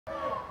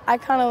I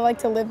kind of like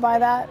to live by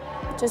that.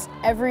 Just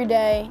every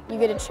day you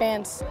get a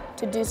chance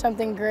to do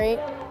something great.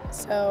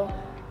 So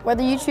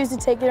whether you choose to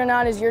take it or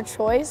not is your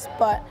choice,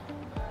 but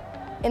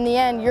in the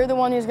end, you're the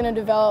one who's going to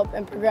develop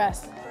and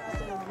progress.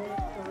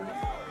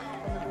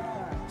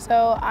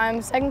 So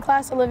I'm second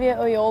class Olivia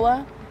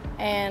Oyola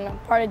and I'm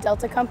part of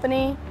Delta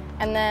Company.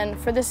 And then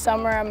for this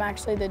summer, I'm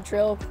actually the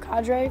drill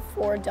cadre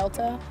for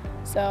Delta.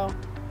 So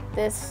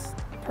this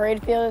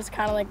parade field is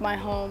kind of like my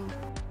home.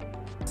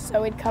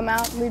 So we'd come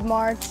out and we'd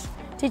march,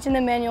 teaching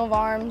them manual of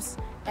arms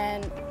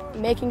and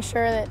making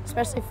sure that,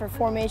 especially for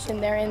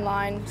formation, they're in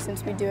line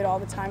since we do it all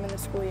the time in the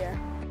school year.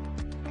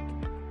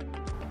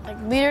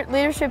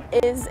 Leadership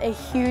is a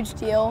huge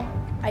deal.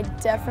 I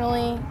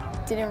definitely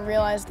didn't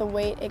realize the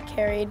weight it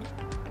carried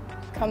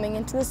coming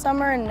into the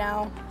summer, and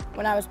now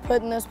when I was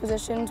put in those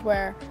positions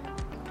where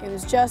it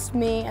was just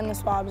me and the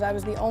Swabs, I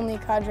was the only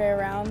cadre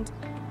around,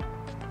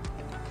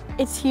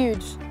 it's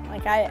huge.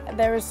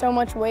 There was so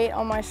much weight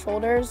on my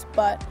shoulders,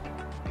 but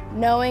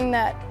knowing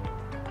that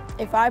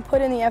if I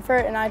put in the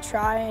effort and I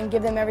try and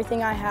give them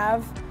everything I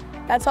have,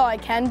 that's all I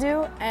can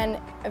do, and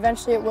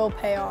eventually it will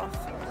pay off.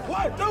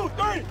 1, 2,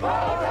 3!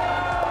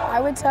 I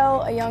would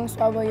tell a young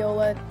Swab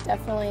Oyola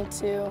definitely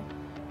to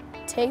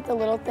take the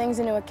little things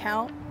into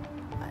account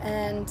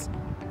and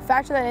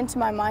factor that into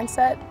my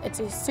mindset. It's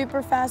a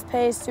super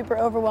fast-paced, super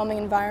overwhelming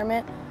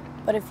environment,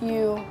 but if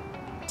you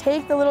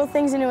take the little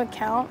things into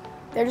account,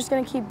 they're just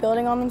going to keep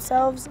building on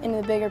themselves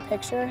into the bigger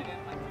picture,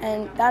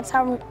 and that's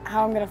how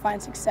I'm going to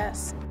find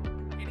success.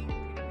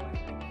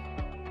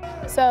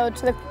 So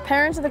to the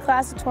parents of the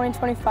class of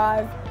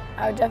 2025,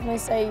 I would definitely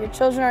say your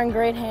children are in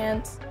great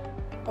hands.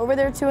 Over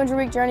their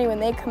 200-week journey, when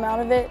they come out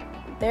of it,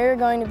 they're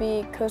going to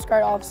be Coast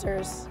Guard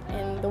officers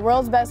in the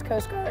world's best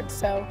Coast Guard.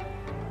 So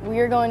we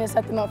are going to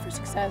set them up for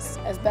success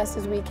as best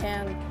as we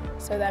can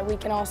so that we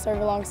can all serve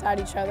alongside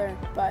each other.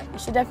 But you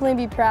should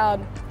definitely be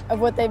proud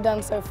of what they've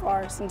done so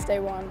far since day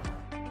one.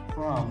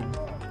 From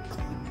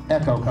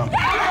Echo Company.